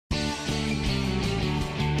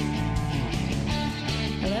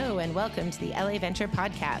and welcome to the LA Venture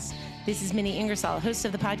Podcast. This is Minnie Ingersoll, host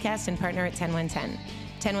of the podcast and partner at TenOneTen.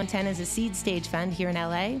 TenOneTen is a seed stage fund here in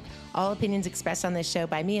LA. All opinions expressed on this show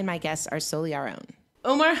by me and my guests are solely our own.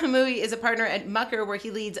 Omar Hamoui is a partner at Mucker, where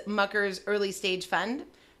he leads Mucker's early stage fund.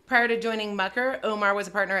 Prior to joining Mucker, Omar was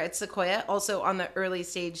a partner at Sequoia, also on the early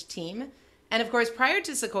stage team. And of course, prior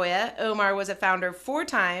to Sequoia, Omar was a founder 4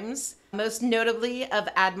 times, most notably of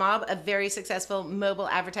AdMob, a very successful mobile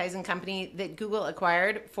advertising company that Google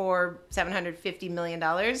acquired for $750 million.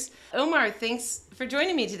 Omar, thanks for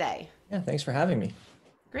joining me today. Yeah, thanks for having me.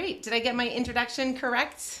 Great. Did I get my introduction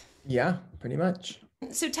correct? Yeah, pretty much.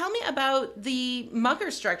 So tell me about the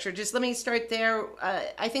Mucker structure. Just let me start there.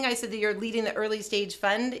 I think I said that you're leading the early stage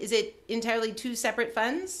fund. Is it entirely 2 separate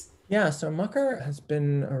funds? Yeah, so Mucker has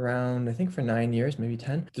been around, I think, for 9 years, maybe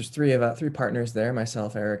 10. There's 3 partners there,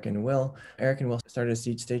 myself, Eric, and Will. Eric and Will started a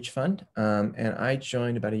seed stage fund, and I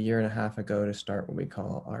joined about 1.5 years ago to start what we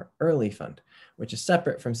call our early fund, which is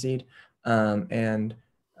separate from seed, and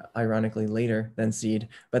ironically later than seed.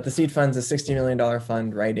 But the seed fund's a $60 million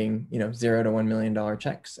fund writing, $0 to $1 million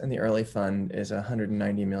checks, and the early fund is a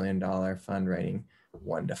 $190 million fund writing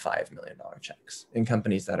 $1 to $5 million checks in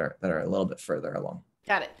companies that are a little bit further along.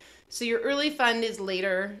 Got it. So your early fund is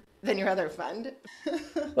later than your other fund.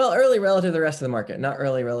 Well, early relative to the rest of the market, not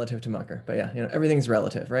early relative to Mucker. But yeah, everything's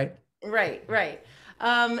relative, right? Right.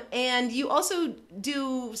 And you also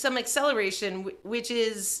do some acceleration, which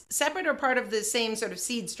is separate or part of the same sort of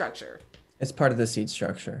seed structure? It's part of the seed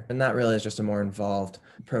structure. And that really is just a more involved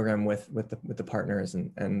program with the partners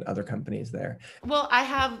and other companies there. Well, I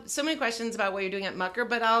have so many questions about what you're doing at Mucker,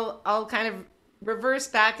 but I'll kind of reverse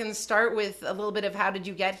back and start with a little bit of how did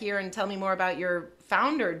you get here and tell me more about your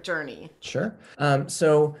founder journey. Sure.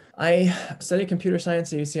 So I studied computer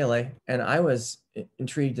science at UCLA, and I was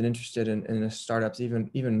intrigued and interested in startups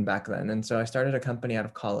even back then. And so I started a company out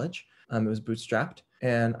of college. It was bootstrapped,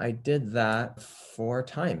 and I did that 4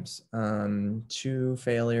 times, 2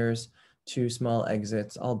 failures, 2 small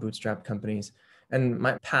exits, all bootstrapped companies. And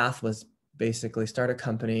my path was basically start a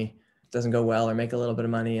company, doesn't go well or make a little bit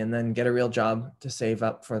of money, and then get a real job to save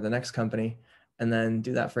up for the next company, and then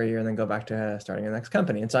do that for a year and then go back to starting the next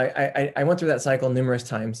company. And so I went through that cycle numerous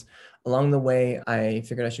times. Along the way, I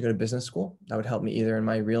figured I should go to business school. That would help me either in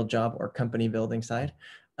my real job or company building side.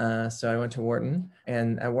 So I went to Wharton,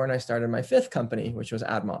 and at Wharton, I started my 5th company, which was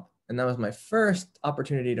AdMob. And that was my first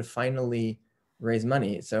opportunity to finally raise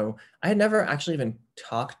money. So I had never actually even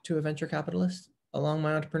talked to a venture capitalist along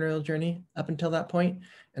my entrepreneurial journey up until that point.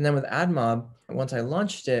 And then with AdMob, once I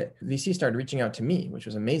launched it, VC started reaching out to me, which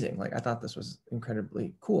was amazing. Like, I thought this was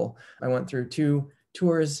incredibly cool. I went through 2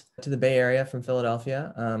 tours to the Bay Area from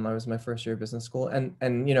Philadelphia. I was my first year of business school, and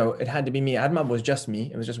it had to be me. AdMob was just me.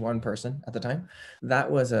 It was just one person at the time. That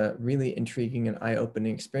was a really intriguing and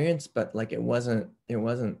eye-opening experience, but like it wasn't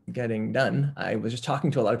getting done. I was just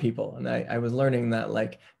talking to a lot of people, and I was learning that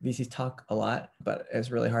like VCs talk a lot, but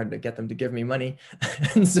it's really hard to get them to give me money.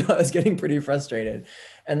 And so I was getting pretty frustrated.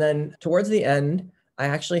 And then towards the end, I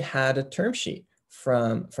actually had a term sheet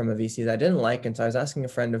from a VC that I didn't like. And so I was asking a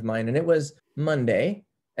friend of mine, and it was Monday,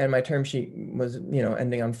 and my term sheet was,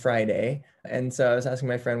 ending on Friday. And so I was asking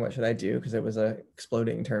my friend, what should I do? Because it was a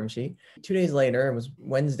exploding term sheet. 2 days later, it was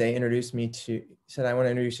Wednesday, said, I want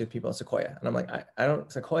to introduce you to people at Sequoia. And I'm like,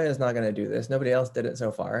 Sequoia is not going to do this. Nobody else did it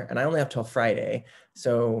so far. And I only have till Friday.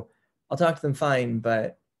 So I'll talk to them fine,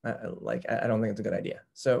 but I don't think it's a good idea.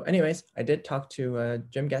 So anyways, I did talk to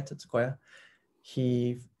Jim Getz at Sequoia.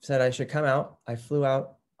 He said I should come out. I flew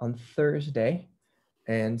out on Thursday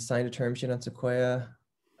and signed a term sheet on Sequoia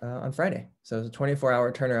on Friday. So it was a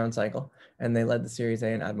 24-hour turnaround cycle, and they led the Series A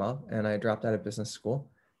in AdMob, and I dropped out of business school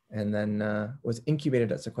and then was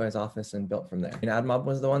incubated at Sequoia's office and built from there. And AdMob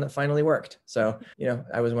was the one that finally worked. So,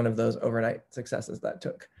 I was one of those overnight successes that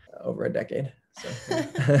took over a decade. So,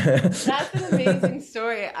 yeah. That's an amazing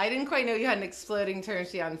story. I didn't quite know you had an exploding term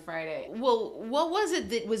sheet on Friday. Well, what was it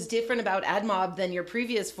that was different about AdMob than your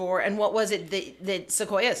previous 4, and what was it that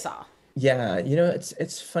Sequoia saw? Yeah,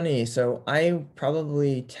 it's funny. So I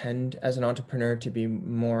probably tend as an entrepreneur to be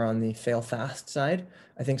more on the fail fast side.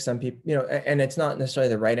 I think some people, and it's not necessarily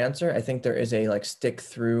the right answer. I think there is a like stick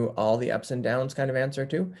through all the ups and downs kind of answer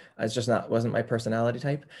too. It's just wasn't my personality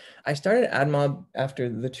type. I started AdMob after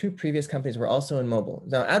the 2 previous companies were also in mobile.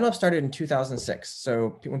 Now AdMob started in 2006.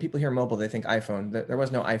 So when people hear mobile, they think iPhone. There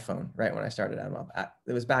was no iPhone, right? When I started AdMob,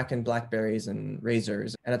 it was back in Blackberries and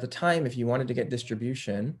Razors. And at the time, if you wanted to get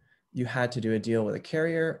distribution, you had to do a deal with a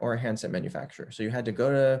carrier or a handset manufacturer. So you had to go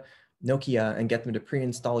to Nokia and get them to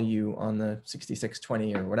pre-install you on the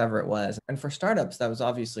 6620 or whatever it was. And for startups, that was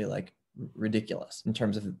obviously like ridiculous in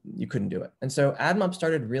terms of you couldn't do it. And so AdMob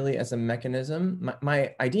started really as a mechanism.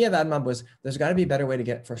 My idea of AdMob was there's got to be a better way to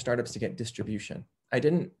get for startups to get distribution. I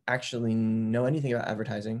didn't actually know anything about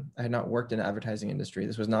advertising. I had not worked in the advertising industry.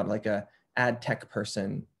 This was not like a ad tech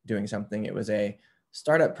person doing something. It was a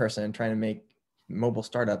startup person trying to make mobile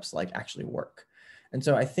startups like actually work. And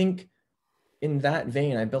so I think in that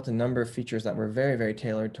vein, I built a number of features that were very, very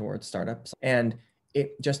tailored towards startups. And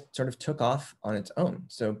it just sort of took off on its own.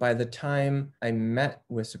 So by the time I met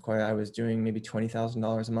with Sequoia, I was doing maybe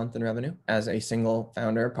 $20,000 a month in revenue as a single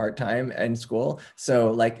founder part-time in school.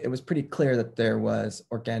 So like, it was pretty clear that there was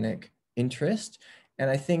organic interest. And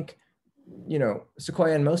I think, you know,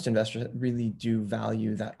 Sequoia and most investors really do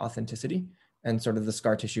value that authenticity and sort of the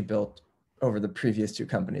scar tissue built over the previous two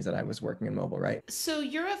companies that I was working in mobile, right? So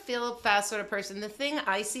you're a fail fast sort of person. The thing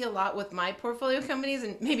I see a lot with my portfolio companies,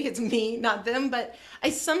 and maybe it's me, not them, but I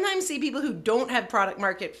sometimes see people who don't have product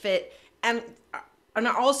market fit and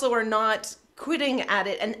also are not quitting at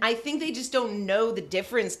it. And I think they just don't know the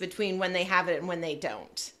difference between when they have it and when they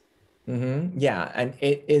don't. Mm-hmm. Yeah, and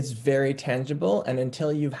it is very tangible. And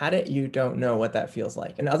until you've had it, you don't know what that feels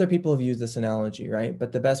like. And other people have used this analogy, right?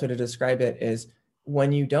 But the best way to describe it is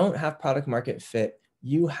when you don't have product market fit,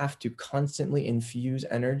 you have to constantly infuse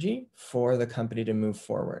energy for the company to move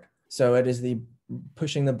forward. So it is the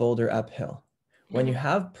pushing the boulder uphill. When you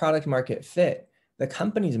have product market fit, the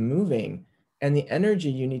company's moving and the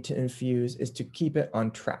energy you need to infuse is to keep it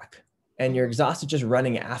on track. And you're exhausted just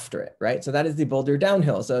running after it, right? So that is the boulder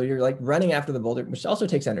downhill. So you're like running after the boulder, which also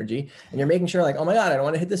takes energy. And you're making sure like, oh my God, I don't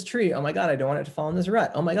want to hit this tree. Oh my God, I don't want it to fall in this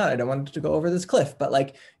rut. Oh my God, I don't want it to go over this cliff. But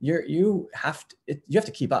like you have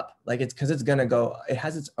to keep up. Like it's because it's gonna go, it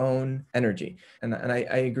has its own energy. And I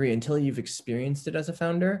agree, until you've experienced it as a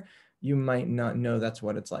founder, you might not know that's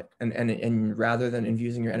what it's like. And rather than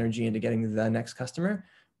infusing your energy into getting the next customer,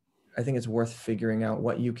 I think it's worth figuring out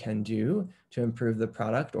what you can do to improve the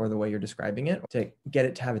product or the way you're describing it to get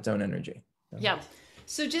it to have its own energy. Yeah.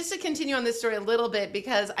 So just to continue on this story a little bit,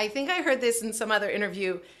 because I think I heard this in some other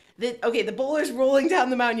interview that, okay, the boulder's rolling down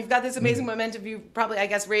the mountain. You've got this amazing momentum. You've probably, I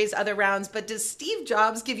guess, raised other rounds, but does Steve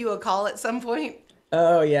Jobs give you a call at some point?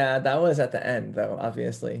 Oh yeah, that was at the end though,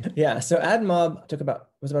 obviously. Yeah, so AdMob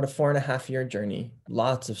was about a 4.5-year journey.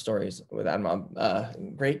 Lots of stories with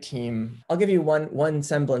AdMob. Great team. I'll give you one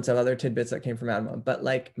semblance of other tidbits that came from AdMob. But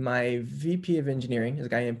like my VP of engineering is a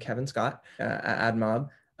guy named Kevin Scott at AdMob,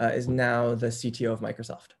 is now the CTO of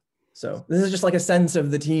Microsoft. So this is just like a sense of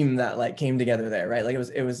the team that like came together there, right? Like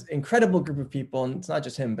it was incredible group of people, and it's not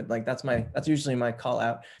just him, but like that's usually my call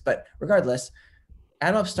out. But regardless,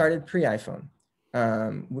 AdMob started pre-iPhone.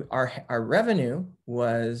 Our revenue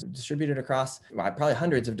was distributed across probably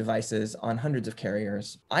hundreds of devices on hundreds of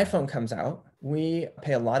carriers. iPhone comes out, we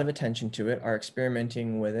pay a lot of attention to it, are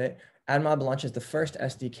experimenting with it. AdMob launches the first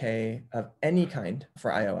SDK of any kind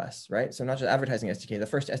for iOS, right? So not just advertising SDK, the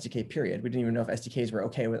first SDK period. We didn't even know if SDKs were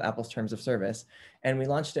okay with Apple's terms of service. And we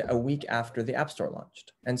launched it a week after the App Store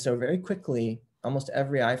launched. And so very quickly, almost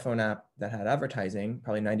every iPhone app that had advertising,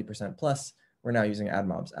 probably 90% plus, were now using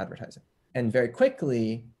AdMob's advertising. And very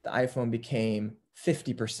quickly, the iPhone became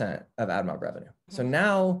 50% of AdMob revenue. So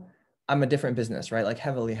now I'm a different business, right? Like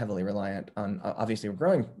heavily reliant on, obviously we're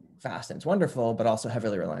growing fast and it's wonderful, but also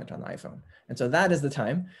heavily reliant on the iPhone. And so that is the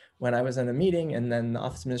time when I was in a meeting and then the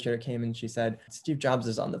office administrator came and she said, Steve Jobs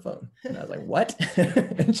is on the phone. And I was like, what?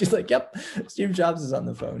 And she's like, yep, Steve Jobs is on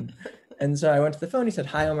the phone. And so I went to the phone. He said,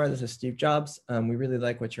 hi, Omar, this is Steve Jobs. We really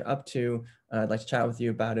like what you're up to. I'd like to chat with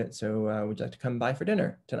you about it. So would you like to come by for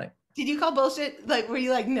dinner tonight? Did you call bullshit? Like, were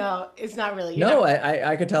you like, no, it's not really? No,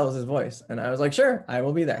 I could tell it was his voice. And I was like, sure, I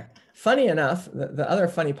will be there. Funny enough, the other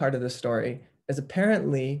funny part of this story is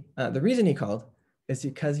apparently the reason he called is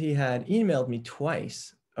because he had emailed me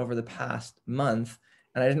twice over the past month.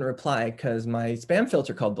 And I didn't reply because my spam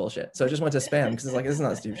filter called bullshit. So it just went to spam because it's like, this is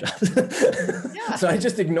not Steve Jobs. Yeah. So I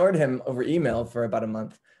just ignored him over email for about a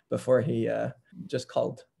month before he just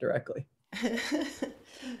called directly.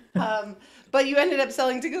 But you ended up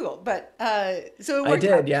selling to Google. But so it worked I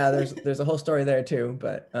did, out. yeah. There's a whole story there too.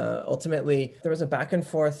 But ultimately, there was a back and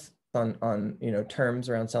forth on terms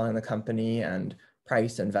around selling the company and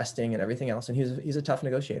price and vesting and everything else. And he's a tough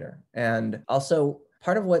negotiator. And also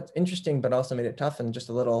part of what's interesting, but also made it tough and just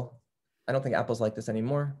a little, I don't think Apple's like this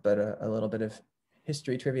anymore, but a little bit of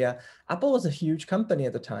history trivia. Apple was a huge company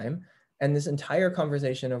at the time. And this entire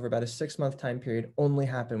conversation over about a 6-month time period only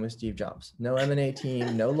happened with Steve Jobs. No M&A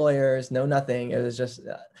team, no lawyers, no nothing. It was just,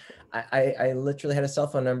 I literally had a cell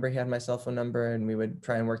phone number. He had my cell phone number and we would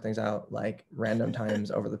try and work things out like random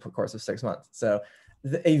times over the course of 6 months. So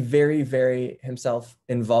a very, very himself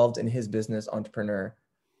involved in his business entrepreneur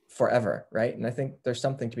forever, right? And I think there's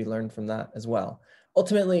something to be learned from that as well.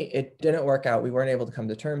 Ultimately, it didn't work out. We weren't able to come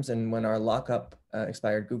to terms. And when our lockup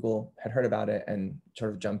expired, Google had heard about it and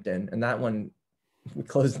sort of jumped in. And that one, we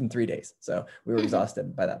closed in 3 days. So we were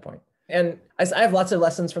exhausted by that point. And I have lots of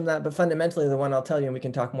lessons from that, but fundamentally the one I'll tell you, and we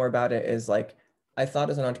can talk more about it, is like, I thought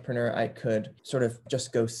as an entrepreneur, I could sort of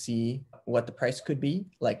just go see what the price could be,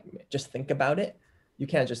 like just think about it. You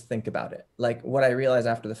can't just think about it. Like what I realized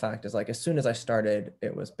after the fact is like, as soon as I started,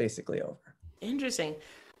 it was basically over. Interesting.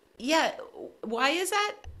 Yeah. Why is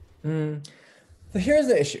that? So here's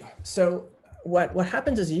the issue. So what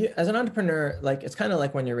happens is you, as an entrepreneur, like it's kind of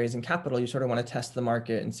like when you're raising capital, you sort of want to test the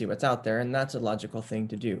market and see what's out there. And that's a logical thing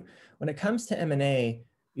to do. When it comes to M&A,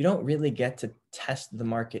 you don't really get to test the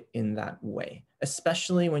market in that way,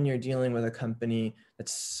 especially when you're dealing with a company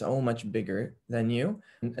that's so much bigger than you.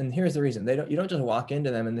 And here's the reason. You don't just walk into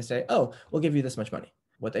them and they say, oh, we'll give you this much money.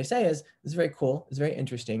 What they say is, this is very cool. It's very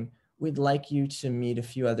interesting. We'd like you to meet a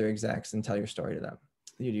few other execs and tell your story to them.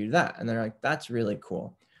 You do that. And they're like, that's really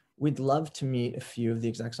cool. We'd love to meet a few of the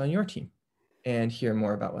execs on your team and hear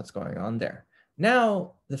more about what's going on there.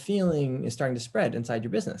 Now the feeling is starting to spread inside your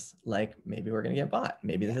business. Like maybe we're going to get bought.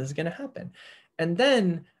 Maybe this is going to happen. And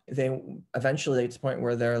then they eventually get to the point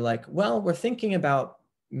where they're like, well, we're thinking about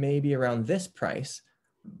maybe around this price,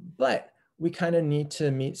 but we kind of need to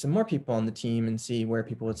meet some more people on the team and see where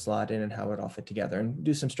people would slot in and how it all fit together and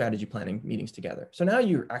do some strategy planning meetings together. So now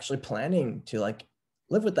you're actually planning to like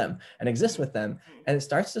live with them and exist with them. And it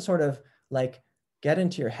starts to sort of like get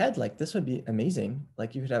into your head, like this would be amazing.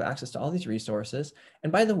 Like you could have access to all these resources.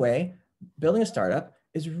 And by the way, building a startup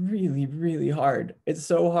is really, really hard. It's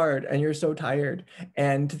so hard and you're so tired.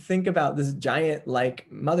 And to think about this giant like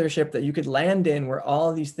mothership that you could land in where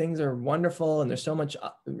all these things are wonderful and there's so much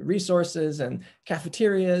resources and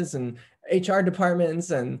cafeterias and HR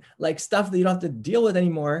departments and like stuff that you don't have to deal with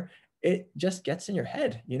anymore, it just gets in your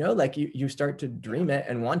head, you know, like you start to dream it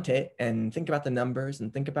and want it and think about the numbers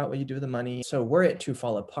and think about what you do with the money. So were it to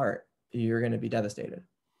fall apart, you're going to be devastated.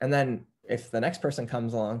 And then if the next person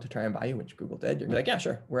comes along to try and buy you, which Google did, you're like, yeah,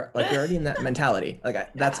 sure. We're already in that mentality.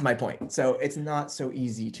 Like that's my point. So it's not so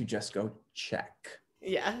easy to just go check.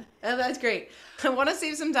 Yeah, that's great. I want to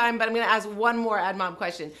save some time, but I'm going to ask one more AdMob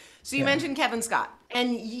question. So you mentioned Kevin Scott,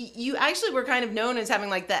 and you actually were kind of known as having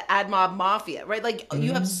like the AdMob mafia, right? Like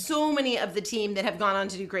you have so many of the team that have gone on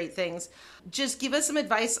to do great things. Just give us some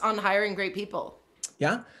advice on hiring great people.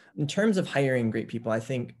 Yeah. In terms of hiring great people, I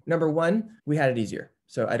think number one, we had it easier.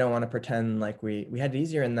 So I don't want to pretend like we had it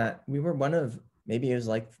easier in that we were one of, maybe it was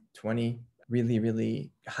like 20 really,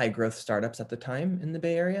 really high growth startups at the time in the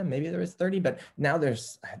Bay Area. Maybe there was 30, but now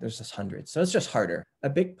there's just hundreds. So it's just harder. A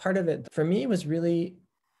big part of it for me was really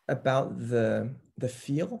about the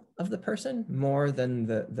feel of the person more than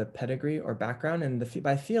the pedigree or background. And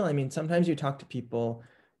by feel, I mean, sometimes you talk to people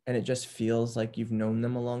and it just feels like you've known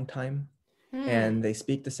them a long time. And they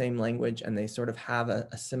speak the same language and they sort of have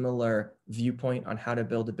a similar viewpoint on how to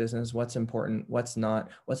build a business, what's important, what's not,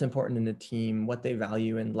 what's important in a team, what they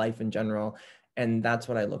value in life in general. And that's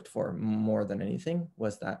what I looked for more than anything,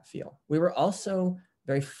 was that feel. We were also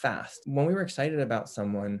very fast. When we were excited about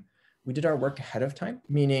someone, we did our work ahead of time,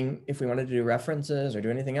 meaning if we wanted to do references or do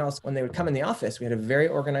anything else, when they would come in the office, we had a very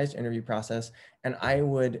organized interview process. And I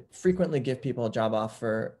would frequently give people a job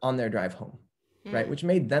offer on their drive home. Right, which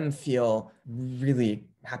made them feel really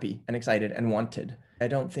happy and excited and wanted. I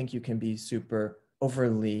don't think you can be super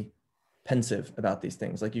overly pensive about these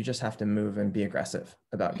things. Like you just have to move and be aggressive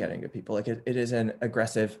about getting good people. Like it is an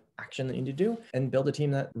aggressive action that you need to do, and build a team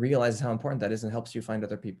that realizes how important that is and helps you find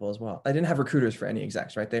other people as well. I didn't have recruiters for any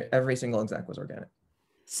execs, right? Every single exec was organic.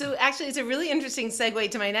 So actually, it's a really interesting segue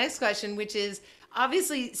to my next question, which is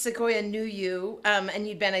obviously Sequoia knew you and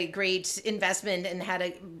you'd been a great investment and had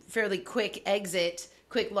a fairly quick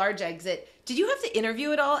large exit. Did you have to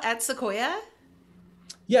interview at all at Sequoia?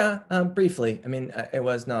 Yeah, briefly. I mean, it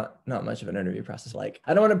was not much of an interview process. Like,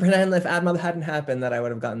 I don't want to pretend if AdMob hadn't happened that I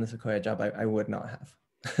would have gotten the Sequoia job. I would not have.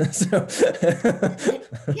 So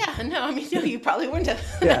yeah, no, I mean, no, you probably wouldn't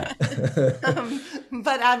have. Yeah.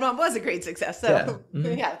 But AdMob was a great success. So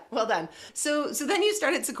yeah, well done. So then you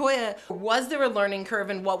started Sequoia. Was there a learning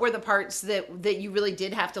curve, and what were the parts that you really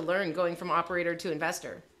did have to learn going from operator to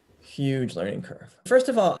investor? Huge learning curve. First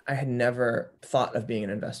of all, I had never thought of being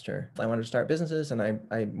an investor. I wanted to start businesses and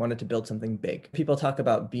I wanted to build something big. People talk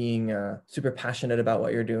about being super passionate about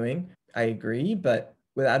what you're doing. I agree, but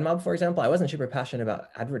with AdMob, for example, I wasn't super passionate about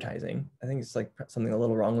advertising. I think it's like something a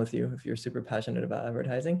little wrong with you if you're super passionate about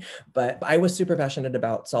advertising. But I was super passionate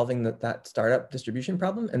about solving that startup distribution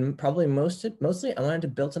problem. And probably mostly I wanted to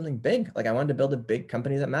build something big. Like I wanted to build a big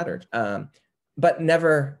company that mattered. But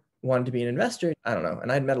never wanted to be an investor. I don't know.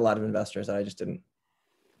 And I'd met a lot of investors that I just didn't,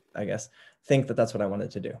 I guess, think that that's what I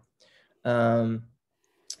wanted to do.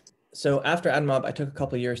 So after AdMob, I took a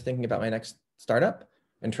couple of years thinking about my next startup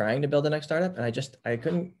and trying to build the next startup. And I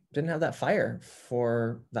didn't have that fire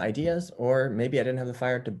for the ideas, or maybe I didn't have the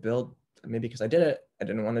fire to build, maybe because I did it, I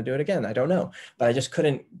didn't want to do it again. I don't know, but I just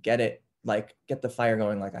couldn't get the fire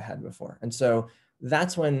going like I had before. And so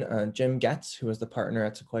that's when Jim Getz, who was the partner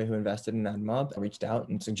at Sequoia who invested in AdMob, reached out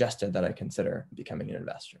and suggested that I consider becoming an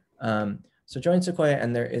investor. So joined Sequoia,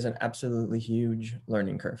 and there is an absolutely huge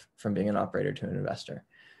learning curve from being an operator to an investor.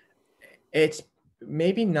 It's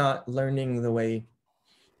maybe not learning the way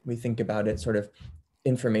we think about it, sort of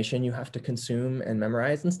information you have to consume and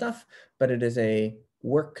memorize and stuff, but it is a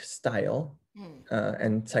work style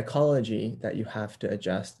and psychology that you have to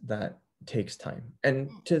adjust that takes time. And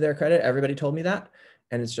to their credit, everybody told me that,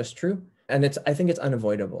 and it's just true. And I think it's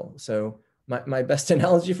unavoidable. So my best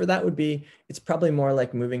analogy for that would be, it's probably more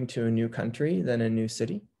like moving to a new country than a new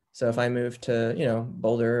city. So if I move to,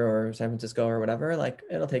 Boulder or San Francisco or whatever, like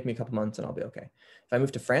it'll take me a couple months and I'll be okay. If I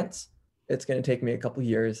move to France, it's going to take me a couple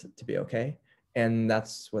years to be okay. And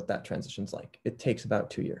that's what that transition's like. It takes about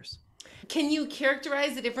 2 years. Can you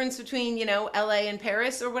characterize the difference between, LA and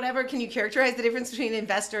Paris or whatever? Can you characterize the difference between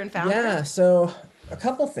investor and founder? Yeah, so a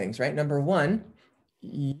couple things, right? Number one,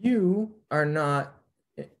 you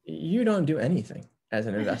don't do anything as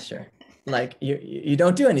an investor. Like you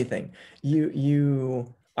don't do anything.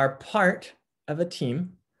 You are part of a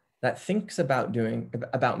team that thinks about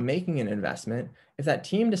making an investment. If that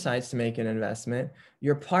team decides to make an investment,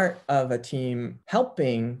 you're part of a team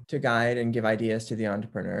helping to guide and give ideas to the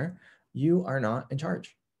entrepreneur. You are not in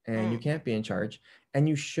charge, and you can't be in charge, and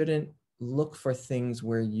you shouldn't look for things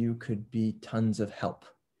where you could be tons of help.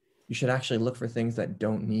 You should actually look for things that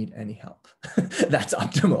don't need any help. That's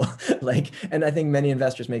optimal. And I think many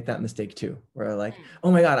investors make that mistake too, where like,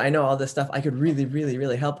 oh my God, I know all this stuff. I could really, really,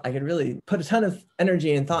 really help. I could really put a ton of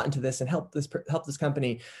energy and thought into this and help this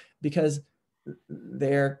company, because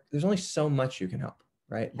there's only so much you can help,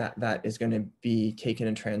 right? That is going to be taken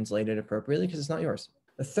and translated appropriately because it's not yours.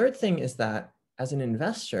 The third thing is that as an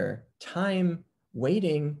investor, time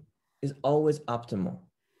waiting is always optimal.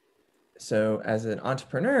 So as an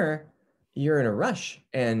entrepreneur, you're in a rush,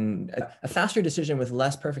 and a faster decision with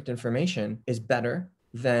less perfect information is better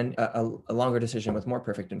than a longer decision with more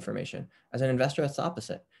perfect information. As an investor, that's the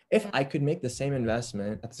opposite. If I could make the same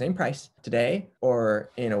investment at the same price today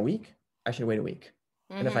or in a week, I should wait a week.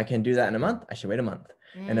 And if I can do that in a month, I should wait a month.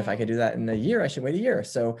 And if I could do that in a year, I should wait a year.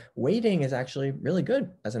 So waiting is actually really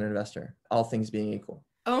good as an investor, all things being equal.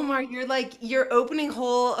 Omar, you're opening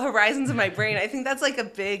whole horizons in my brain. I think that's like a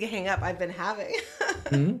big hang up I've been having.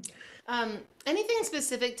 Anything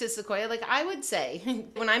specific to Sequoia? Like I would say,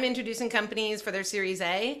 when I'm introducing companies for their Series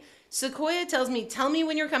A, Sequoia tells me, tell me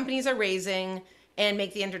when your companies are raising and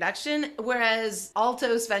make the introduction. Whereas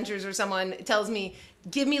Altos Ventures or someone tells me,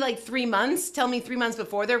 give me like 3 months, tell me 3 months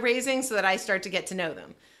before they're raising so that I start to get to know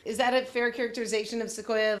them. Is that a fair characterization of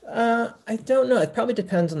Sequoia? I don't know. It probably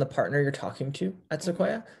depends on the partner you're talking to at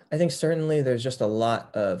Sequoia. I think certainly there's just a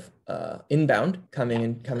lot of inbound coming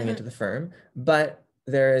into the firm, but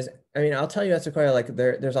I'll tell you at Sequoia, like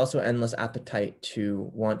there's also endless appetite to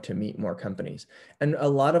want to meet more companies. And a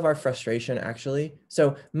lot of our frustration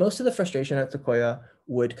so most of the frustration at Sequoia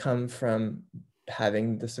would come from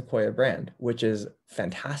having the Sequoia brand, which is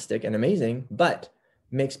fantastic and amazing, but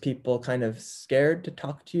makes people kind of scared to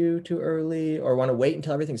talk to you too early or want to wait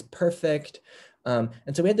until everything's perfect. And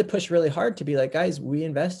so we had to push really hard to be like, guys, we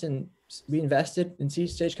invested in seed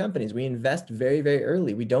stage companies. We invest very, very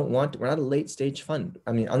early. we're not a late stage fund.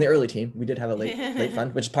 I mean, on the early team, we did have a late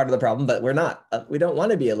fund, which is part of the problem, but we're not, we don't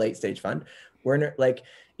want to be a late stage fund. We're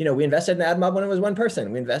we invested in AdMob when it was one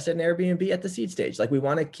person. We invested in Airbnb at the seed stage. Like we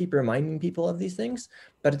want to keep reminding people of these things,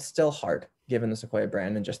 but it's still hard given the Sequoia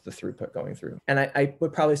brand and just the throughput going through. And I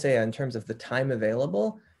would probably say in terms of the time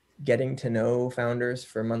available, getting to know founders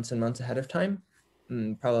for months and months ahead of time,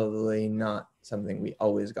 probably not something we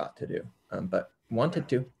always got to do, but wanted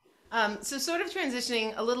to. So sort of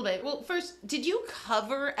transitioning a little bit. Well, first, did you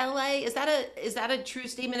cover LA? Is that a true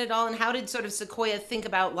statement at all? And how did sort of Sequoia think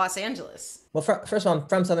about Los Angeles? Well, first of all, I'm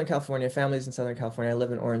from Southern California. Family's in Southern California. I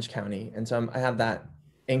live in Orange County. And so I have that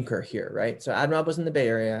anchor here, right? So AdMob was in the Bay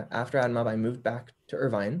Area. After AdMob, I moved back to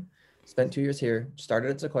Irvine, spent 2 years here,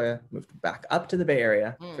 started at Sequoia, moved back up to the Bay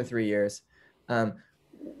Area for 3 years. I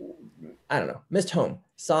don't know, missed home,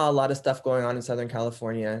 saw a lot of stuff going on in Southern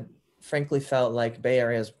California, frankly felt like Bay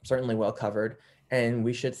Area is certainly well covered and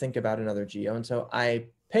we should think about another geo. And so I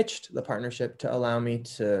pitched the partnership to allow me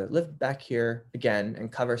to live back here again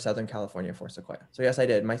and cover Southern California for Sequoia. So yes, I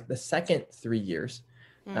did. The second 3 years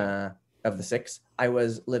of the 6, I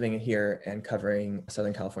was living here and covering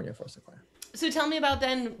Southern California for Sequoia. So tell me about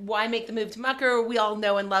then why make the move to Mucker? We all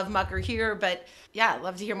know and love Mucker here, but yeah, I'd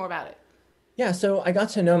love to hear more about it. Yeah, so I got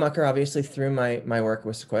to know Mucker obviously through my work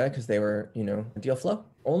with Sequoia because they were, deal flow.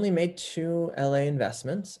 Only made 2 LA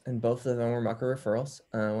investments, and both of them were Mucker referrals.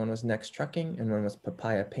 One was Next Trucking and one was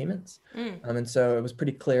Papaya Payments. And so it was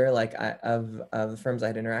pretty clear, like of the firms I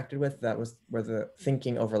had interacted with, that was where the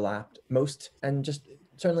thinking overlapped most, and just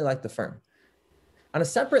certainly liked the firm. On a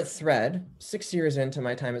separate thread, 6 years into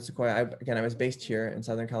my time at Sequoia, I was based here in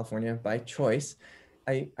Southern California by choice.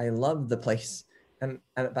 I loved the place. And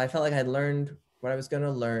I felt like I'd learned what I was going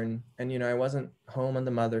to learn. And, I wasn't home on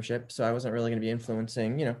the mothership, so I wasn't really going to be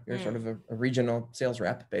influencing, you're sort of a regional sales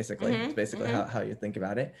rep, basically. It's basically how you think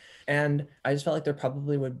about it. And I just felt like there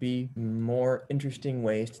probably would be more interesting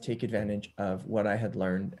ways to take advantage of what I had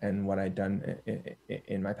learned and what I'd done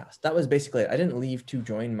in my past. That was basically it. I didn't leave to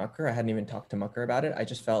join Mucker. I hadn't even talked to Mucker about it. I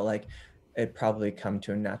just felt like it'd probably come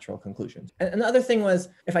to a natural conclusion. And the other thing was,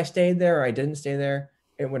 if I stayed there or I didn't stay there,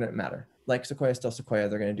 it wouldn't matter. Like Sequoia is still Sequoia.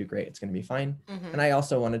 They're going to do great. It's going to be fine. And I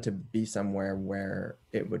also wanted to be somewhere where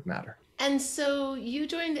it would matter. And so you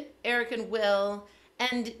joined Eric and Will.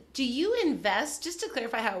 And do you invest, just to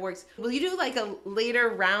clarify how it works, will you do like a later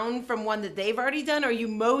round from one that they've already done? Or are you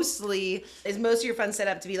is most of your fund set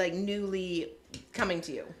up to be like newly coming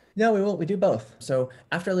to you? No, we will. We do both. So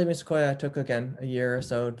after leaving Sequoia, I took again a year or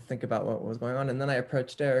so to think about what was going on. And then I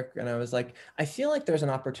approached Eric and I was like, I feel like there's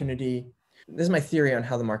an opportunity. This is my theory on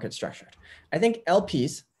how the market's structured. I think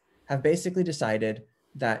LPs have basically decided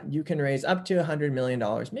that you can raise up to $100 million,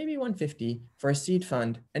 maybe 150 for a seed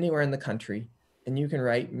fund anywhere in the country, and you can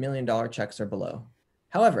write $1 million checks or below.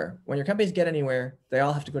 However, when your companies get anywhere, they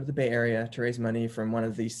all have to go to the Bay Area to raise money from one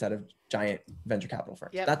of these set of giant venture capital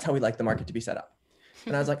firms. Yep. That's how we like the market to be set up.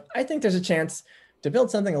 And I was like, I think there's a chance to build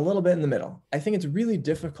something a little bit in the middle. I think it's really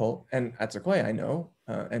difficult. And at Sequoia, I know,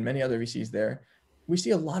 and many other VCs there, we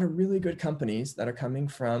see a lot of really good companies that are coming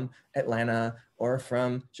from Atlanta or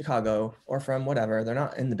from Chicago or from whatever. They're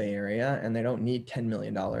not in the Bay Area and they don't need $10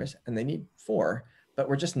 million and they need 4, but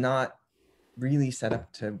we're just not really set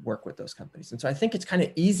up to work with those companies. And so I think it's kind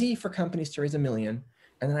of easy for companies to raise $1 million.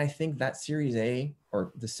 And then I think that Series A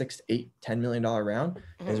or the 6, 8, $10 million round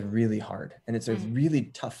is really hard. And it's a really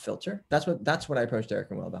tough filter. That's what I approached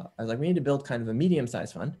Eric and Will about. I was like, we need to build kind of a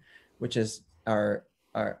medium-sized fund, which is our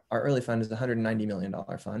early fund is the $190 million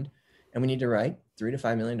fund. And we need to write $3 to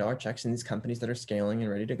 $5 million checks in these companies that are scaling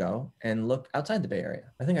and ready to go and look outside the Bay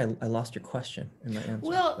Area. I think I lost your question in my answer.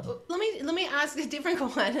 Well, let me ask a different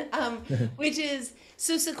one, which is,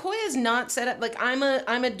 so Sequoia is not set up, like I'm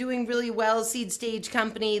a doing really well seed stage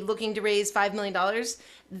company looking to raise $5 million.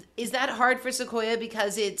 Is that hard for Sequoia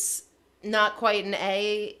because it's not quite an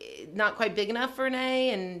A, not quite big enough for an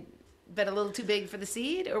A, but a little too big for the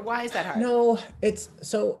seed, or why is that hard? No, it's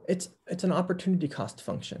an opportunity cost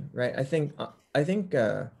function, right? I think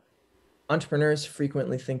entrepreneurs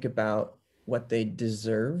frequently think about what they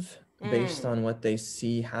deserve based on what they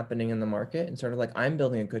see happening in the market, and sort of like, I'm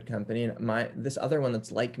building a good company and this other one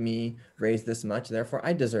that's like me raised this much, therefore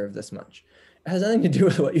I deserve this much. It has nothing to do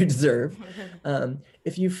with what you deserve.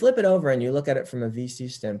 If you flip it over and you look at it from a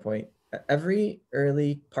VC standpoint, every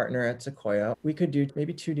early partner at Sequoia, we could do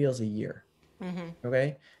maybe 2 deals a year.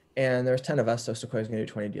 Okay. And there's 10 of us, so Sequoia is going to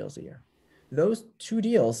do 20 deals a year. Those 2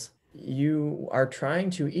 deals, you are trying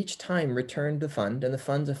to each time return the fund, and the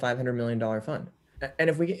fund's a $500 million fund. And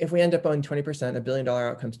if we end up owning 20%, $1 billion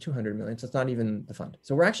outcomes $200 million. So it's not even the fund.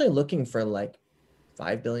 So we're actually looking for like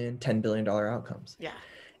 $5 billion, $10 billion outcomes. Yeah.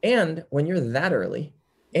 And when you're that early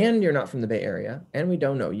and you're not from the Bay Area and we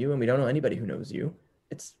don't know you and we don't know anybody who knows you,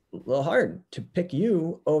 it's a little hard to pick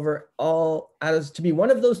you over to be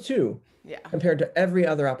one of those 2 compared to every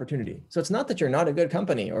other opportunity. So it's not that you're not a good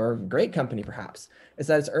company or a great company, perhaps. It's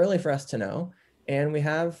that it's early for us to know. And we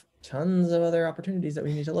have tons of other opportunities that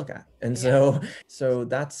we need to look at. And so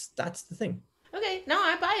that's the thing. Okay. No,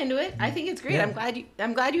 I buy into it. I think it's great. Yeah.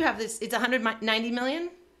 I'm glad you have this. It's 190 million.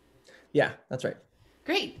 Yeah, that's right.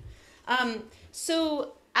 Great.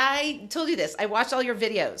 So I told you this. I watched all your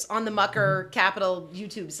videos on the Mucker Capital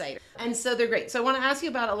YouTube site. And so they're great. So I want to ask you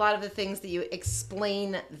about a lot of the things that you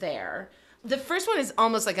explain there. The first one is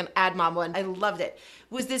almost like an AdMob one. I loved it.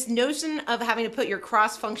 Was this notion of having to put your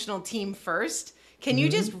cross-functional team first. Can you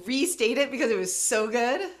just restate it because it was so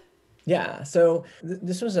good? Yeah. So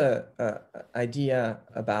this was a idea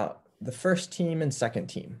about the first team and second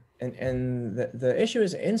team. And the issue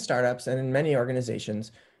is, in startups and in many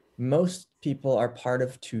organizations, most people are part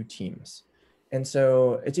of two teams. And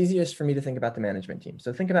so it's easiest for me to think about the management team.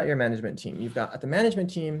 So think about your management team. You've got at the management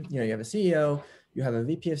team, you have a CEO, you have a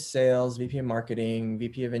VP of sales, VP of marketing,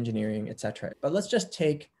 VP of engineering, et cetera. But let's just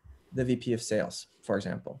take the VP of sales, for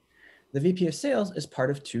example. The VP of sales is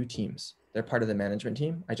part of two teams. They're part of the management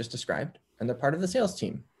team I just described, and they're part of the sales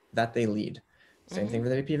team that they lead. Same thing for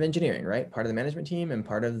the VP of engineering, right? Part of the management team and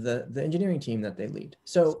part of the engineering team that they lead.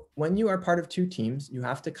 So when you are part of two teams, you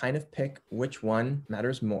have to kind of pick which one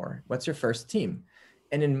matters more. What's your first team?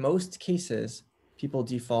 And in most cases, people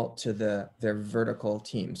default to their vertical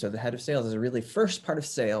team. So the head of sales is really first part of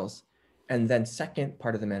sales and then second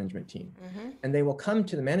part of the management team. And they will come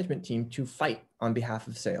to the management team to fight on behalf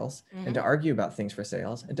of sales and to argue about things for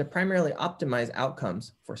sales and to primarily optimize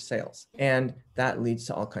outcomes for sales. And that leads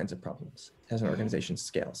to all kinds of problems as an organization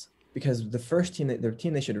scales, because the first team, the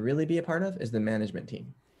team they should really be a part of is the management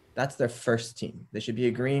team. That's their first team. They should be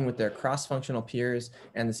agreeing with their cross-functional peers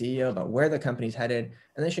and the CEO about where the company's headed.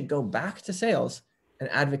 And they should go back to sales and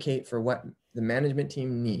advocate for what the management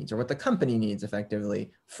team needs or what the company needs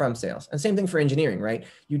effectively from sales. And same thing for engineering, right?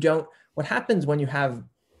 What happens when you have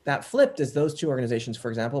that flipped is those two organizations, for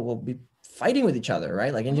example, will be fighting with each other,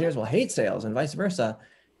 right? Like engineers will hate sales and vice versa.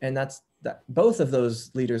 And that's that both of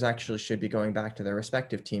those leaders actually should be going back to their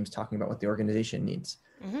respective teams, talking about what the organization needs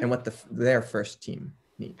and what their first team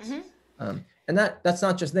needs. And that's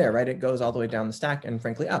not just there, right? It goes all the way down the stack and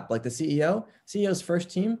frankly up. Like the CEO's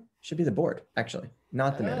first team should be the board, actually,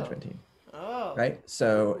 not the management team. Right.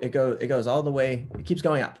 So it goes all the way. It keeps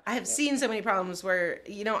going up. I have seen so many problems where,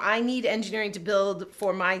 I need engineering to build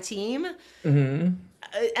for my team.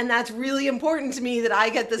 And that's really important to me that I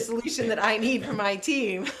get the solution that I need for my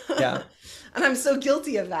team. Yeah. And I'm so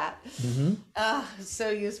guilty of that. So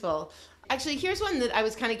useful. Actually, here's one that I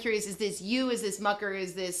was kind of curious. Is this Mucker?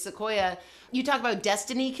 Is this Sequoia? You talk about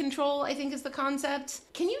destiny control, I think is the concept.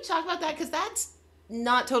 Can you talk about that? Because that's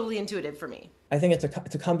not totally intuitive for me. I think it's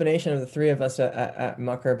a combination of the three of us at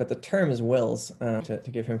Mucker, but the term is Will's to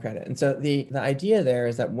give him credit. And so the idea there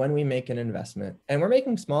is that when we make an investment, and we're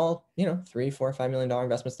making small, $3, $4, $5 million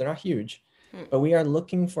investments, they're not huge, but we are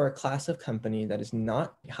looking for a class of company that is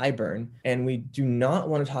not high burn, and we do not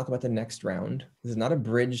want to talk about the next round. This is not a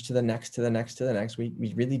bridge to the next, to the next, to the next. We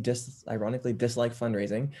really ironically dislike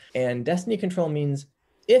fundraising. And destiny control means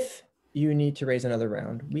if you need to raise another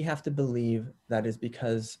round, we have to believe that is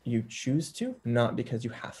because you choose to, not because you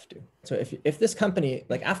have to. So if this company,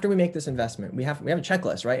 like after we make this investment, we have a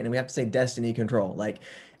checklist, right? And we have to say destiny control. Like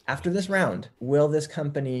after this round, will this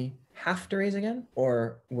company have to raise again,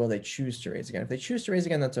 or will they choose to raise again? If they choose to raise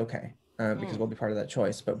again, that's okay, because we'll be part of that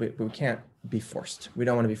choice, but we can't be forced. We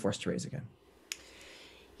don't want to be forced to raise again.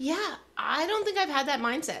 Yeah, I don't think I've had that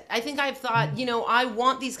mindset. I think I've thought, I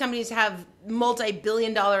want these companies to have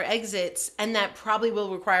multi-billion-dollar exits, and that probably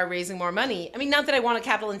will require raising more money. I mean, not that I want a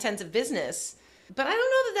capital-intensive business, but I don't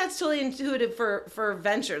know that that's totally intuitive for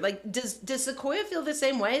venture. Like, does Sequoia feel the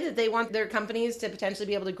same way, that they want their companies to potentially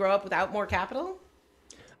be able to grow up without more capital?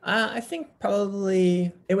 I think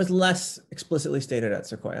probably it was less explicitly stated at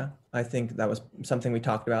Sequoia. I think that was something we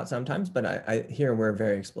talked about sometimes, but I here we're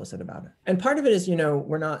very explicit about it. And part of it is,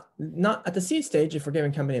 we're not at the seed stage. If we're giving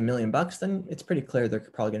a company $1 million, then it's pretty clear they're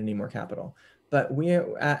probably going to need more capital. But we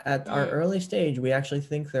at our early stage, we actually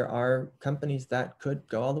think there are companies that could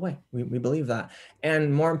go all the way. We believe that.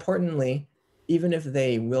 And more importantly, even if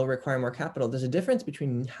they will require more capital, there's a difference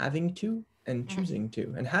between having to and choosing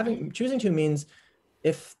to. And choosing to means,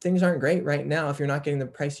 if things aren't great right now, if you're not getting the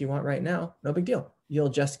price you want right now, no big deal. You'll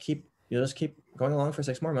just keep going along for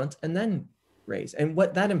 6 more months and then raise. And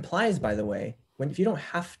what that implies, by the way, if you don't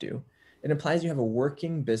have to, it implies you have a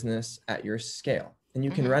working business at your scale, and you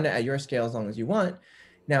can run it at your scale as long as you want.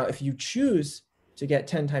 Now, if you choose to get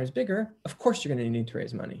 10 times bigger, of course you're going to need to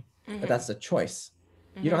raise money, but that's a choice.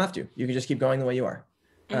 You don't have to. You can just keep going the way you are.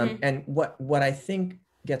 And what I think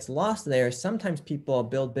gets lost there is sometimes people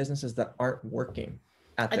build businesses that aren't working.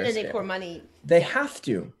 And then they pour money. They have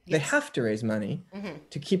to. Yes. They have to raise money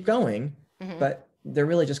to keep going, but they're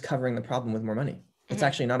really just covering the problem with more money. It's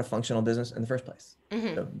actually not a functional business in the first place.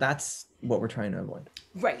 So that's what we're trying to avoid.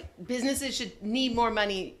 Right. Businesses should need more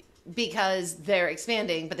money because they're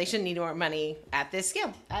expanding, but they shouldn't need more money at this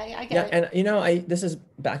scale. I get it. And this is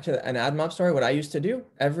back to an AdMob story. What I used to do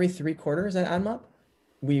every 3 quarters at AdMob,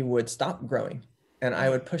 we would stop growing, and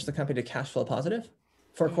I would push the company to cash flow positive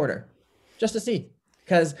for a quarter, just to see.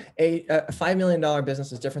 Because a $5 million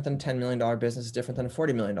business is different than a $10 million business, is different than a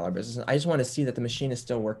 $40 million business. And I just want to see that the machine is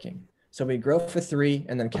still working. So we grow for 3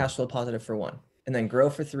 and then cash flow positive for 1, and then grow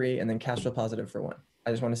for 3 and then cash flow positive for 1. I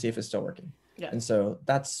just want to see if it's still working. Yeah. And so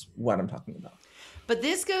that's what I'm talking about. But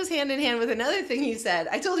this goes hand in hand with another thing you said.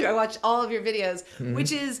 I told you I watched all of your videos,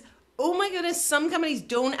 which is, oh my goodness, some companies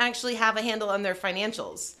don't actually have a handle on their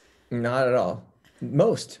financials. Not at all.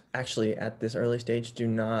 Most actually at this early stage do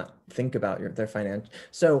not think about their finance.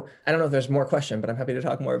 So I don't know if there's more question, but I'm happy to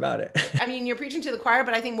talk more about it. I mean, you're preaching to the choir,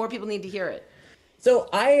 but I think more people need to hear it. So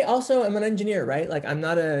I also am an engineer, right? Like I'm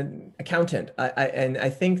not an accountant. And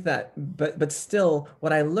I think that, but still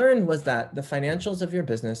what I learned was that the financials of your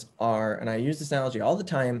business are, and I use this analogy all the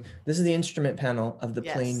time, this is the instrument panel of the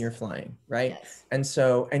plane you're flying, right? Yes. And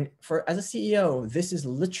so, as a CEO, this is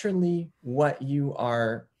literally what you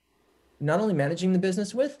are not only managing the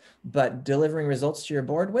business with, but delivering results to your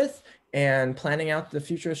board with, and planning out the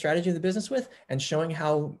future strategy of the business with, and showing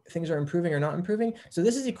how things are improving or not improving. So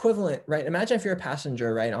this is equivalent, right? Imagine if you're a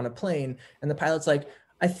passenger, right, on a plane, and the pilot's like,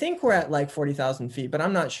 I think we're at like 40,000 feet, but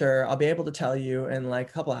I'm not sure. I'll be able to tell you in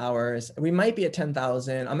like a couple of hours. We might be at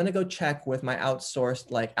 10,000. I'm going to go check with my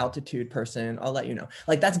outsourced like altitude person. I'll let you know.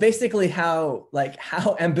 Like that's basically how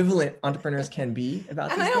ambivalent entrepreneurs can be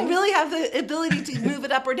about and these I don't things. really have the ability to move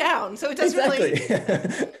it up or down. So it doesn't really.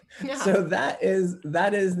 Yeah. So that is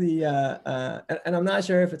the, and I'm not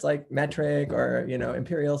sure if it's like metric or,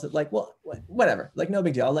 imperials, like, well, whatever, like no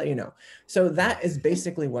big deal. I'll let you know. So that is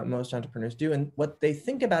basically what most entrepreneurs do. And what they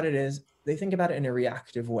think about it is they think about it in a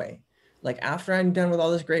reactive way. Like after I'm done with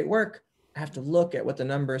all this great work, I have to look at what the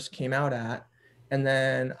numbers came out at, and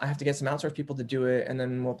then I have to get some outsourced people to do it, and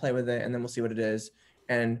then we'll play with it, and then we'll see what it is.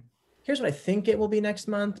 And here's what I think it will be next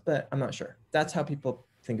month, but I'm not sure. That's how people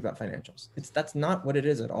think about financials. That's not what it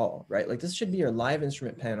is at all, right? Like this should be your live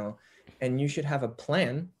instrument panel, and you should have a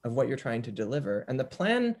plan of what you're trying to deliver. And the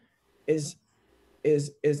plan is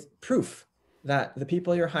proof that the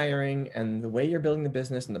people you're hiring and the way you're building the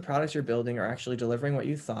business and the products you're building are actually delivering what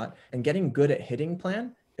you thought. And getting good at hitting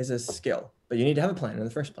plan is a skill, but you need to have a plan in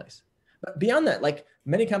the first place. But beyond that, like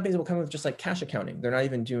many companies will come with just like cash accounting. They're not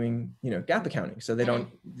even doing, GAAP accounting. So they don't,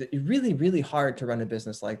 it's really, really hard to run a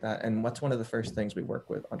business like that. And what's one of the first things we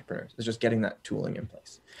work with entrepreneurs is just getting that tooling in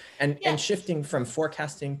place and shifting from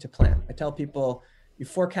forecasting to plan. I tell people you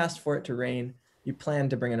forecast for it to rain, you plan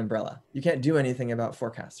to bring an umbrella. You can't do anything about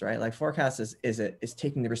forecasts, right? Like forecast is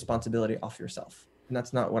taking the responsibility off yourself. And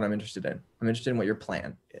that's not what I'm interested in. I'm interested in what your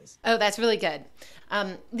plan is. Oh, that's really good.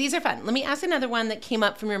 These are fun. Let me ask another one that came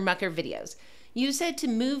up from your Mucker videos. You said to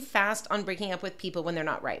move fast on breaking up with people when they're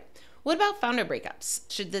not right. What about founder breakups?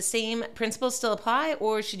 Should the same principles still apply,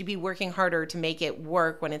 or should you be working harder to make it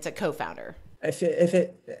work when it's a co-founder?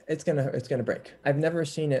 It's gonna break. I've never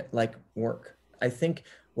seen it like work. I think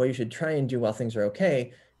what you should try and do while things are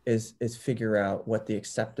okay is figure out what the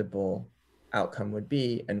acceptable outcome would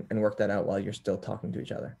be and work that out while you're still talking to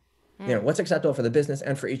each other. What's acceptable for the business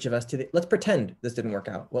and for each of us let's pretend this didn't work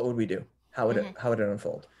out. What would we do? How would it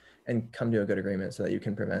unfold? And come to a good agreement so that you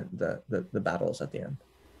can prevent the battles at the end.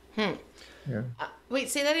 Yeah. Wait,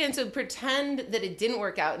 say that again. So pretend that it didn't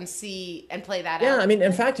work out and play that out. Yeah, I mean,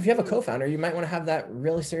 in fact, if you have a co-founder, you might want to have that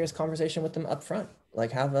really serious conversation with them up front.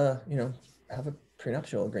 Like have a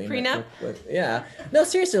prenuptial agreement. Prenup? No,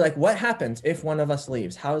 seriously, like what happens if one of us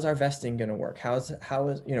leaves? How is our vesting going to work? How is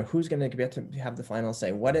who's going to get to have the final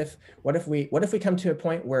say? What if we come to a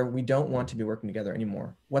point where we don't want to be working together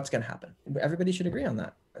anymore? What's going to happen? Everybody should agree on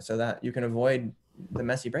that so that you can avoid the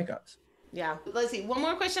messy breakups. Yeah. Let's see. One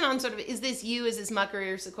more question on sort of, is this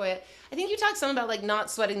Mucker or Sequoia? I think you talked some about like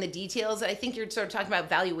not sweating the details. I think you're sort of talking about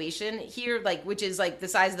valuation here, like, which is like the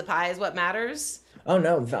size of the pie is what matters. Oh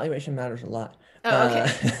no, valuation matters a lot. Oh,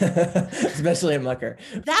 okay. Especially at Mucker.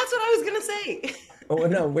 That's what I was going to say. Oh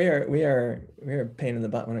no, we are a pain in the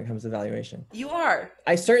butt when it comes to valuation. You are.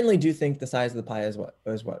 I certainly do think the size of the pie is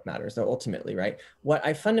what matters. So ultimately, right? What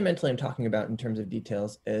I fundamentally am talking about in terms of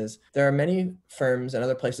details is there are many firms and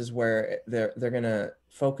other places where they're going to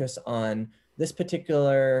focus on this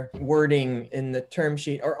particular wording in the term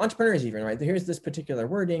sheet, or entrepreneurs even, right? Here's this particular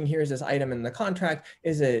wording, here's this item in the contract.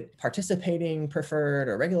 Is it participating preferred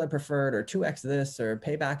or regular preferred or 2x this or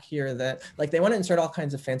payback here, that? Like they want to insert all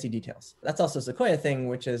kinds of fancy details. That's also a Sequoia thing,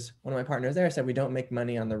 which is one of my partners there said we don't make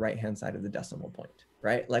money on the right-hand side of the decimal point,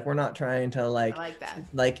 right? Like we're not trying to like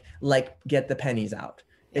get the pennies out.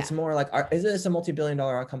 Yeah. It's more like, is this a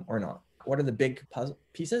multi-billion-dollar outcome or not? What are the big puzzle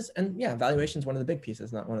pieces? And yeah, valuation is one of the big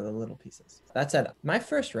pieces, not one of the little pieces. That said, my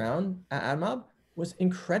first round at AdMob was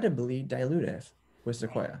incredibly dilutive with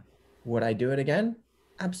Sequoia. Would I do it again?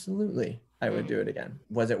 Absolutely, I would do it again.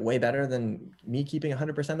 Was it way better than me keeping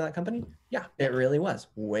 100% of that company? Yeah, it really was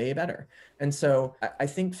way better. And so I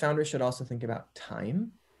think founders should also think about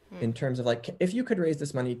time in terms of like, if you could raise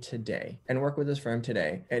this money today and work with this firm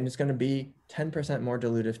today, and it's going to be 10% more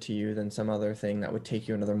dilutive to you than some other thing that would take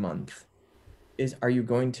you another month. is it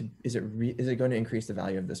going to increase the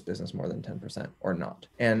value of this business more than 10% or not?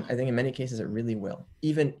 And I think in many cases it really will,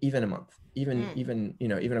 even a month, even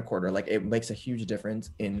a quarter. Like, it makes a huge difference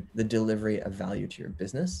in the delivery of value to your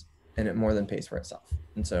business, and it more than pays for itself.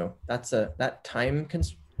 And so that time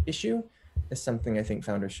issue is something I think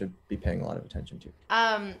founders should be paying a lot of attention to.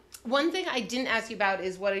 One thing I didn't ask you about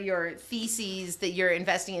is what are your theses that you're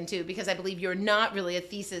investing into? Because I believe you're not really a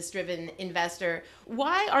thesis-driven investor.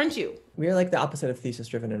 Why aren't you? We're like the opposite of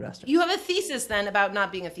thesis-driven investor. You have a thesis then about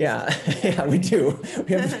not being a thesis. Yeah, we do.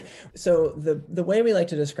 So the way we like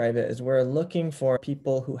to describe it is we're looking for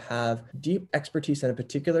people who have deep expertise in a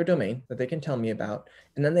particular domain that they can tell me about,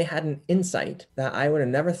 and then they had an insight that I would have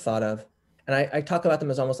never thought of. And I talk about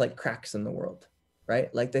them as almost like cracks in the world,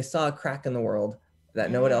 right? Like they saw a crack in the world that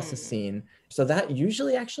no one else has seen. So that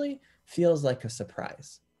usually actually feels like a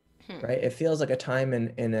surprise, right? It feels like a time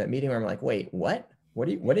in a meeting where I'm like, wait, what?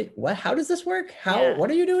 What? How does this work? What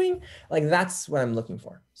are you doing? Like, that's what I'm looking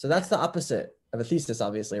for. So that's the opposite of a thesis,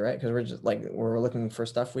 obviously, right? Because we're just like, we're looking for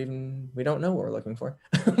stuff we don't know what we're looking for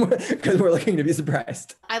because we're looking to be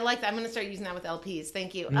surprised. I like that. I'm going to start using that with LPs.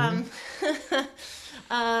 Thank you.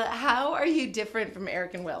 How are you different from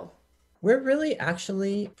Eric and Will? We're really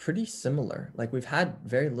actually pretty similar. Like, we've had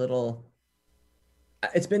very little.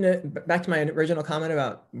 It's been back to my original comment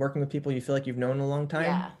about working with people you feel like you've known a long time.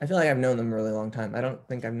 Yeah. I feel like I've known them a really long time. I don't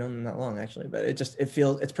think I've known them that long, actually, but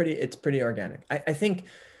it's pretty organic. I think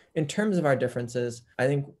in terms of our differences, I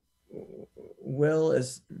think Will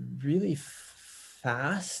is really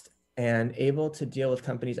fast and able to deal with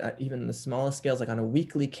companies at even the smallest scales, like on a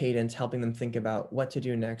weekly cadence, helping them think about what to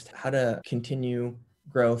do next, how to continue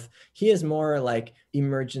growth. He is more like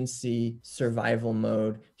emergency survival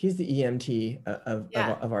mode. He's the EMT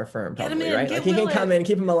of our firm, probably, right? Like, he can come in,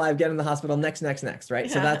 keep him alive, get in the hospital, next, right?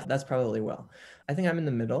 Yeah. So that's probably Will. I think I'm in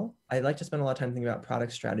the middle. I like to spend a lot of time thinking about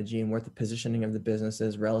product strategy and what the positioning of the business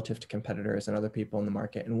is relative to competitors and other people in the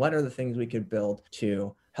market, and what are the things we could build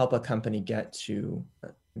to help a company get to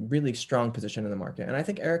really strong position in the market. And I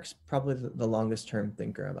think Eric's probably the longest term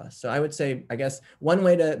thinker of us. So I would say, I guess one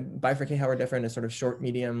way to bifurcate how we're different is sort of short,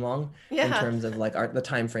 medium, long in terms of like the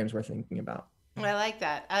time frames we're thinking about. I like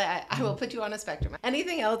that. I will put you on a spectrum.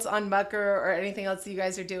 Anything else on Mucker or anything else you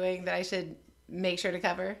guys are doing that I should make sure to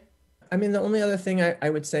cover? I mean, the only other thing I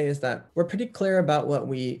would say is that we're pretty clear about what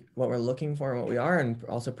we're looking for and what we are, and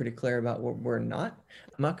also pretty clear about what we're not.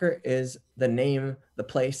 Mucker is the name, the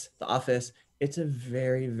place, the office. It's a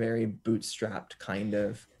very, very bootstrapped kind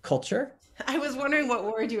of culture. I was wondering what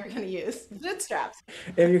word you were going to use. Bootstrapped.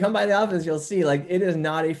 If you come by the office, you'll see, like, it is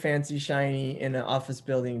not a fancy, shiny in an office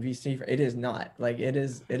building VC. It is not. Like,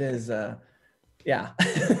 it's a rough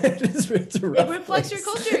It reflects your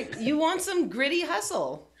culture. You want some gritty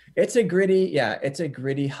hustle. It's a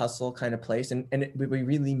gritty hustle kind of place. And we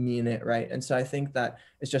really mean it, right? And so I think that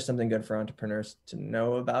it's just something good for entrepreneurs to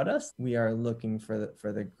know about us. We are looking for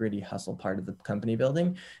the gritty hustle part of the company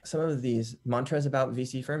building. Some of these mantras about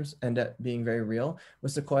VC firms end up being very real.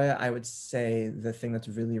 With Sequoia, I would say the thing that's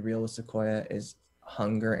really real with Sequoia is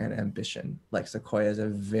hunger and ambition. Like, Sequoia is a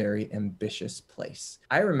very ambitious place.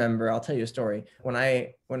 I remember, I'll tell you a story.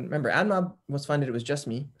 Remember, AdMob was funded, it was just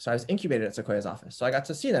me. So I was incubated at Sequoia's office. So I got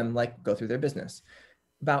to see them like go through their business.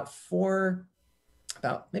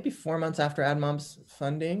 Maybe 4 months after AdMob's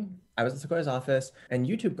funding, I was at Sequoia's office and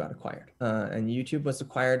YouTube got acquired. And YouTube was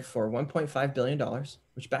acquired for $1.5 billion,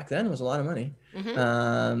 which back then was a lot of money.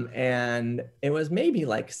 Mm-hmm. And it was maybe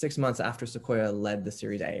like 6 months after Sequoia led the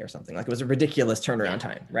Series A or something. Like, it was a ridiculous turnaround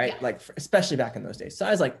time, right? Yeah. Like, especially back in those days. So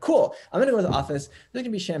I was like, cool, I'm gonna go to the office. There's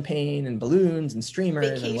gonna be champagne and balloons and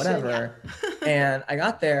streamers and whatever. Yeah. And I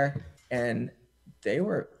got there and they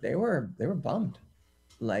were bummed.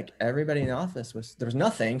 Like, everybody in the office there was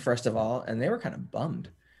nothing, first of all, and they were kind of bummed.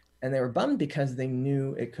 And they were bummed because they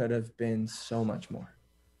knew it could have been so much more.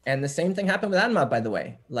 And the same thing happened with AdMob, by the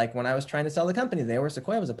way. Like, when I was trying to sell the company,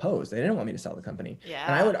 Sequoia was opposed. They didn't want me to sell the company. Yeah.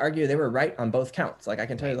 And I would argue they were right on both counts. Like, I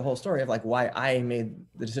can tell you the whole story of like why I made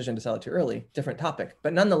the decision to sell it too early, different topic.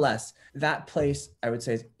 But nonetheless, that place, I would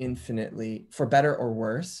say, is infinitely, for better or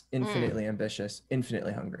worse, infinitely ambitious,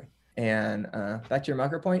 infinitely hungry. And back to your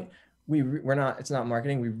Mucker point, it's not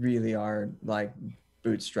marketing. We really are like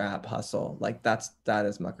bootstrap hustle. Like, that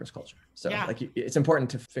is Mucker's culture. So like, it's important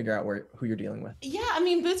to figure out who you're dealing with. Yeah. I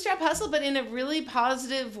mean, bootstrap hustle, but in a really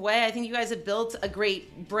positive way. I think you guys have built a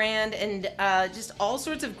great brand and just all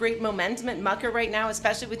sorts of great momentum at Mucker right now,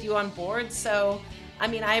 especially with you on board. So, I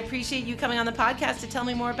mean, I appreciate you coming on the podcast to tell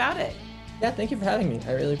me more about it. Yeah. Thank you for having me.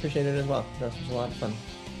 I really appreciate it as well. This was a lot of fun.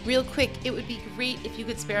 Real quick, it would be great if you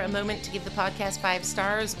could spare a moment to give the podcast 5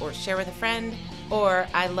 stars or share with a friend. Or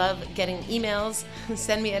I love getting emails.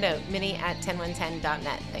 Send me a note,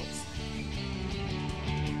 minnie@tenoneten.net. Thanks.